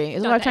Lifetime movie?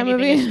 Is it a Not that Lifetime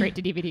anything is movie? straight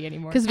to DVD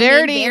anymore? Because I mean,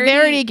 Verity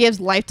Verity gives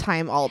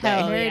Lifetime all day.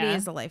 Hell Verity yeah.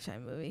 is a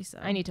Lifetime movie? So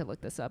I need to look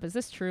this up. Is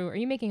this true? Are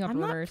you making up I'm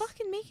rumors? not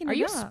fucking making Are it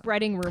you up.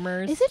 spreading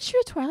rumors? Is it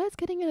true Twilight's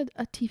getting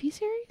a TV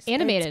series?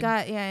 Animated? It's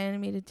got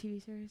animated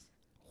TV series.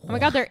 Oh my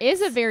God, there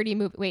is a Verity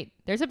movie. Wait,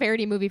 there's a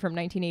Verity movie from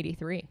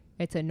 1983.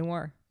 It's a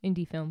noir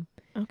indie film.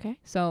 Okay.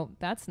 So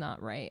that's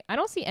not right. I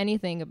don't see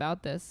anything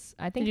about this.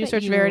 I think Did you that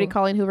search Verity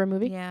Colleen Hoover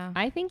movie? Yeah.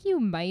 I think you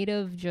might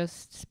have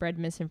just spread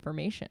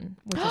misinformation,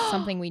 which is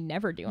something we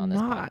never do on this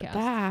Not podcast.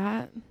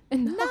 that.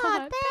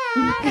 Not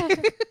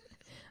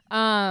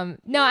that.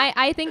 No,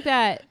 I think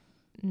that.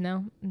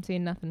 No, I'm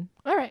seeing nothing.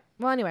 All right.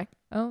 Well, anyway.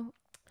 Oh,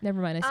 never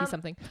mind. I see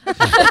something.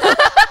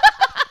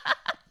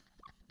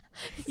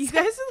 You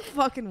guys are the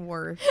fucking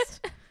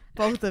worst.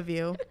 Both of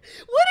you. What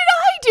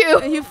did I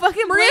do? You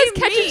fucking Maria's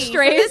blame catching me.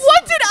 strays.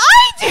 What did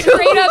I do?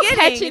 Straight up In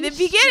catching the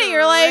beginning,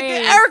 you're like,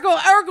 strays.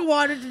 Erica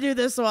wanted to do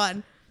this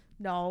one.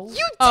 No.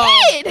 You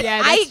Oh, did.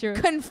 yeah, I that's true.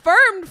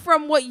 confirmed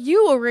from what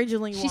you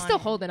originally wanted. She's still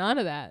holding on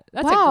to that.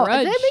 That's Wow. a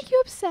grudge. Did that make you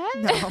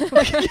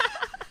upset?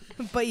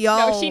 No. But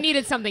y'all No, she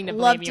needed something to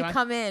love blame to you on.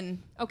 come in.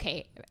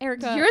 Okay,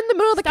 Erica. You're in the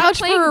middle of the Stop couch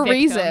playing for a victim.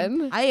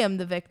 reason. I am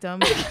the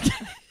victim.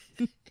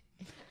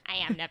 I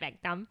am the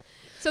victim.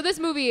 So this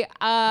movie,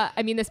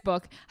 this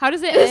book, how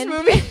does it end?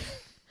 movie.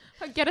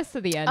 Get us to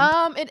the end.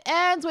 It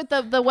ends with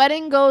the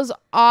wedding goes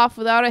off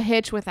without a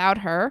hitch without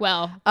her.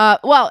 well,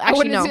 well, I actually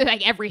wouldn't no. say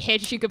like every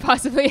hitch you could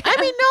possibly have.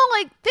 I mean, no,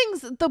 like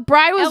things. The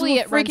bride was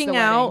Elliot runs the freaking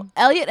out. wedding.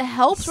 Elliot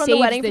helps run the Saves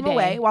wedding the from day.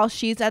 away while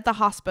she's at the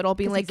hospital,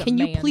 being 'Cause like, he's a "Can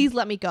you man. please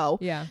let me go?"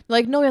 Yeah. They're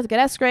like, no, we have to get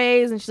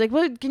X-rays, and she's like,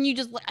 "Well, can you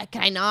just?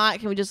 Can I not?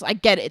 Can we just? I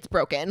get it, it's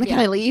broken. Can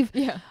I leave?"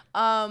 Yeah.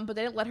 But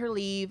they didn't let her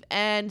leave,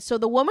 and so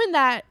the woman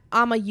that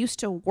Amma used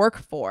to work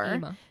for,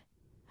 Emma.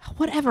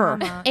 whatever,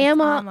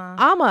 Amma.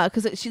 It's Amma,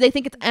 because they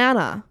think it's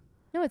Anna.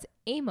 No, it's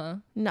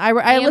Emma. No, I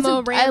listened.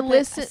 I Amaranth-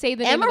 listened. say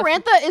the name of the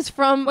Amaranth is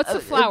from What's the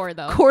flower,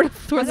 though? Court of I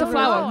Thorns don't and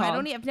flower know.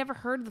 Roses. I've never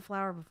heard the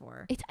flower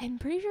before. I'm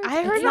pretty sure.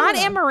 I heard It's not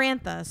Emma.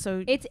 Amarantha,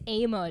 so It's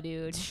Emma,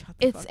 dude. shut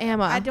the It's fuck up.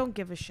 Amma. I don't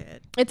give a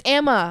shit. It's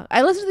Amma.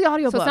 I listened to the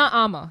audiobook. So it's not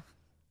Amma.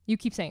 You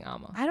keep saying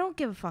Amma. I don't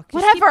give a fuck.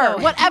 Just keep Whatever.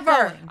 going. Whatever.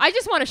 Keep going. I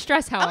just want to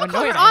stress how I'm gonna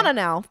call annoyed her I am. Anna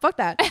now. Fuck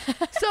that.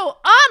 So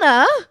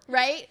Anna,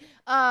 right?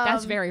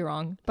 That's very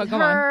wrong. But go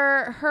on.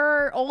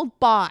 her old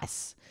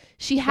boss.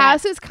 She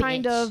has this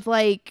kind bitch. of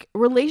like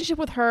relationship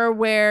with her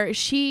where They're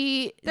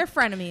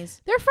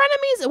frenemies. they're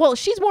frenemies. Well,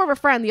 she's more of a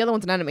friend. The other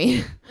one's an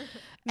enemy.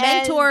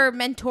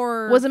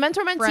 Mentor Was a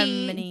mentor mentee.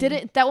 Fremony.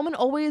 Didn't that woman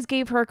always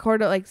gave her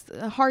kind of like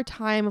a hard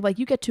time of like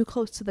you get too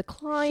close to the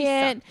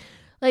client.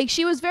 Like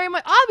she was very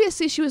much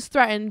obviously she was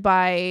threatened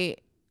by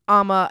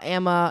Anna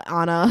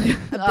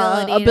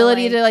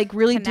ability to like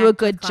really do a connect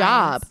good with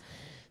job. clients.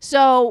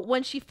 So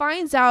when she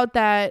finds out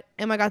that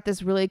Emma got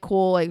this really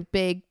cool like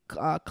big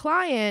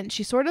client,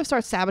 she sort of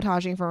starts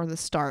sabotaging from the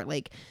start.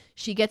 Like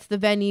she gets the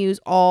venues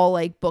all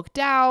like booked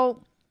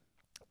out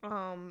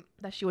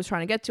that she was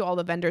trying to get to, all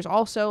the vendors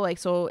also, like,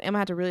 so Emma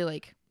had to really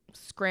like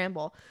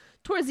scramble.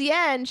 Towards the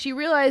end, she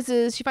finds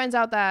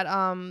out that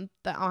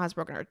that Anna has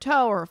broken her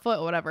toe or her foot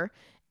or whatever,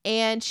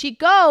 and she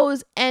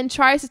goes and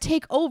tries to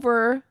take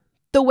over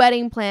the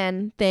wedding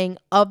plan thing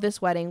of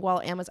this wedding while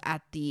Emma's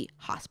at the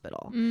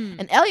hospital.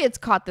 And Elliot's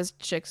caught this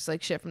chick's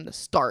like shit from the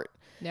start.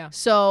 Yeah.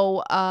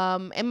 So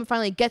Emma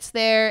finally gets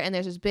there, and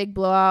there's this big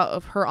blowout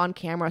of her on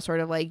camera, sort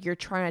of like, you're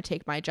trying to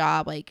take my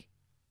job, like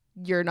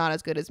you're not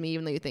as good as me,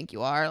 even though you think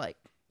you are, like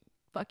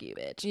fuck you,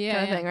 bitch, Yeah,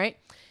 kind of yeah. thing, right?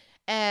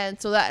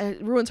 And so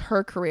that ruins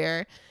her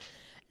career.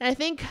 And I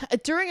think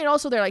during it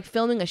also they're like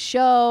filming a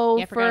show.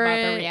 Yeah, I forgot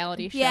about the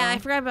reality show. Yeah, I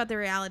forgot about the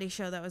reality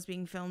show that was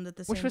being filmed at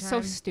the same time. Which was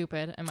so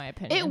stupid, in my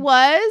opinion. It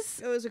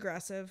was. It was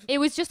aggressive. It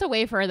was just a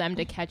way for them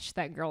to catch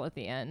that girl at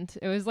the end.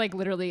 It was like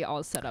literally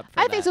all set up for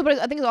I think so, but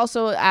I think it's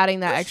also adding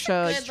that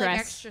extra Good, stress. like,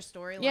 extra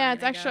storyline. Yeah,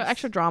 it's I extra guess.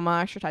 extra drama,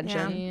 extra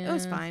tension. Yeah, it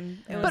was fine.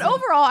 But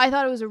overall, I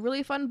thought it was a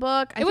really fun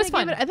book. It was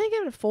fun. I think I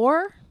gave it a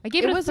 4. I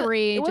gave it a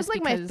 3. It was just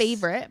like my because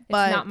favorite,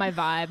 but it's not my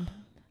vibe.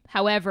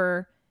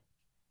 However,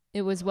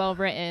 it was well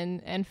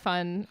written and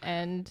fun,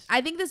 and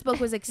I think this book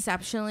was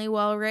exceptionally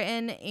well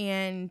written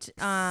and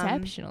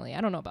exceptionally.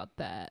 I don't know about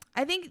that.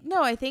 I think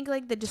like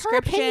the her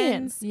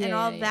opinion. descriptions and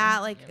all that,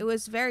 like it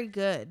was very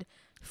good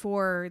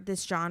for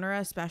this genre,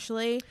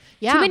 especially.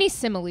 yeah. Too many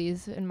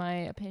similes, in my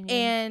opinion.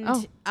 And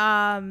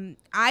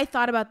I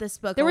thought about this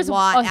book There was a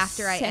lot a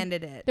after I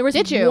ended it. There was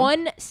Did you?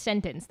 one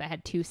sentence that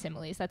had 2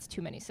 similes. That's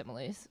too many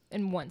similes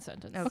in one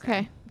sentence.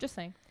 Okay. Just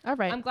saying. All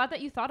right. I'm glad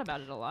that you thought about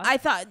it a lot. I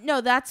thought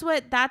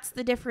that's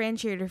the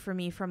differentiator for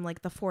me from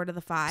like the 4 to the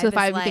 5. So the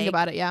 5, It's you think like,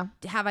 about it, yeah.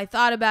 have I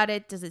thought about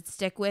it? Does it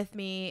stick with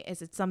me?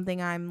 Is it something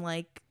I'm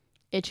like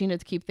Itching to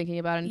keep thinking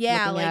about and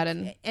yeah, looking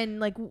like at and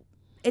like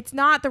it's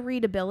not the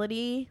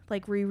readability,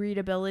 like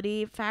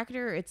rereadability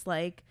factor. It's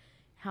like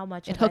how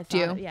much It have I hooked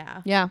you. thought-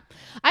 Yeah. Yeah,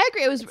 I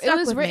agree. It stuck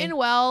was with written me.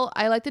 well.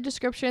 I like the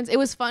descriptions. It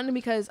was fun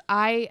because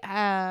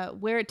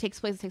where it takes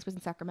place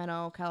in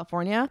Sacramento,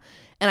 California,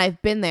 and I've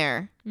been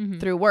there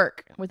through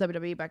work with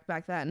WWE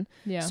back then.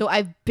 Yeah. So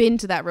I've been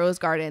to that rose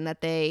garden that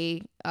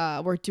they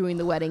were doing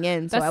the wedding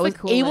in. So That's I the was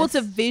able to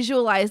coolest.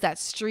 visualize that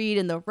street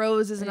and the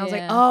roses, and I was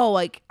like, Yeah. oh,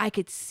 like I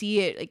could see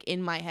it like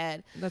in my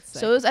head. That's sick.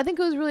 So I think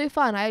it was really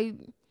fun.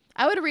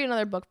 I would read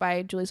another book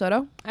by Julie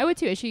Soto. I would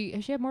too. Has she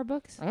had more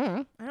books? I don't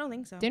know. I don't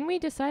think so. Didn't we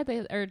decide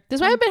that, or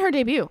This might have been her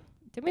debut.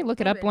 didn't we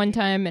look it up one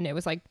time and it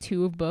was like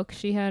 2 books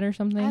she had or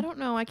something? I don't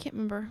know. I can't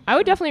remember. I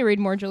would definitely read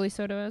more Julie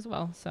Soto as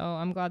well. So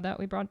I'm glad that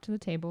we brought it to the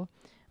table.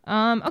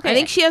 Okay. I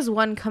think she has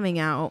one coming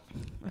out,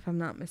 if I'm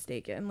not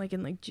mistaken, like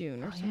in like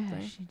June or Yeah,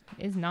 something. she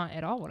is not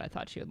at all what I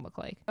thought she would look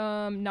like.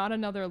 Not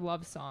another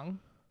love song.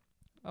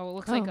 Oh, it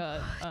looks like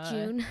a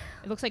June.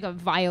 It looks like a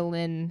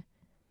violin.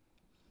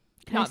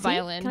 Can I Not see?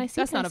 violin. Can I see?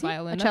 That's Can I not a see?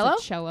 violin. A That's cello?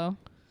 a cello.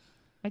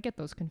 I get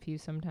those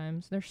confused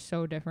sometimes. They're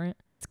so different.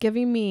 It's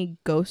giving me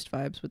ghost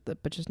vibes with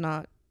but just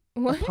not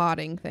What? the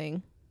potting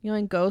thing. You know,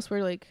 in Ghost,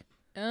 where like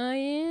Oh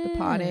yeah. the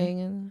potting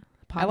and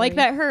I like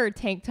that her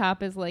tank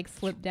top is like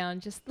slipped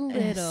down just a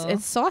little.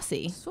 It's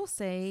saucy. So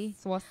say.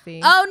 saucy.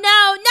 Oh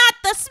no, not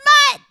the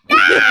smut!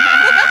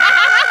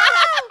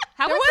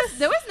 How was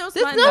There was no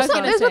There's, smut. no, was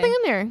gonna there's say. nothing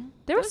in there.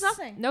 there was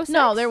nothing. No sex.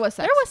 No, there was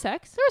sex. There was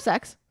sex. There was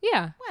sex.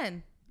 Yeah.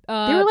 When? They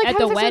were like at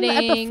the having sex wedding.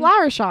 at the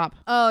flower shop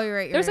Oh, you're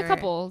right. There's a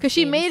couple. because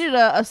she scenes. made it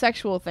a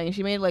sexual thing.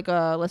 She made like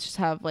a let's just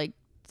have like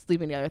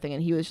sleeping together thing,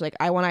 and he was like,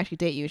 I want to actually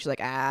date you. She's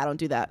like, I don't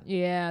do that.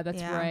 Yeah,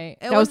 that's right.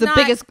 That was the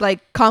biggest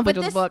like conflict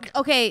of the book.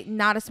 Okay,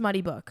 not a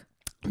smutty book.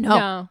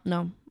 No.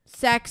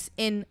 Sex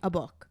in a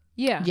book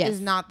Yeah. Yes. is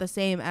not the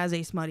same as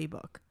a smutty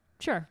book.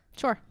 Sure.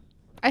 Sure.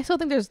 I still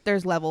think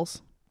there's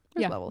levels.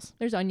 There's Yeah. levels.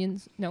 There's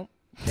onions. Nope.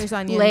 There's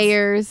onions.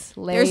 Layers.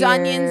 There's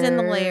onions in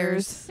the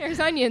layers. There's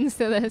onions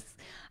to this.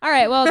 All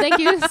right. Well, thank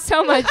you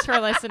so much for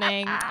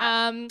listening.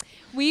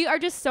 We are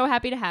just so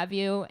happy to have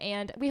you,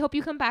 and we hope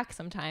you come back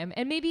sometime,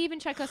 and maybe even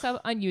check us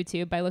out on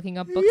YouTube by looking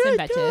up Books and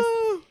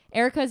Betches.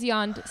 Erica's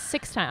yawned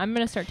 6 times. I'm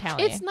gonna start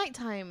tallying. It's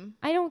nighttime.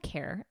 I don't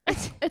care.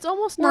 It's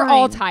almost We're 9.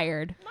 all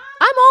tired.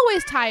 I'm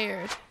always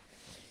tired.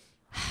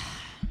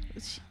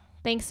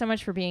 Thanks so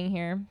much for being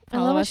here. I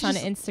love Follow how us on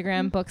she's-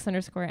 Instagram,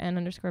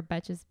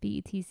 books_n_betches,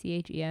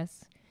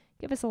 BETCHES.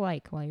 Give us a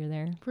like while you're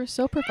there. We're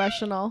so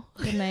professional.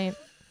 Good night.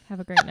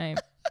 Have a great night.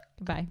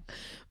 Goodbye.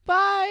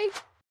 Bye.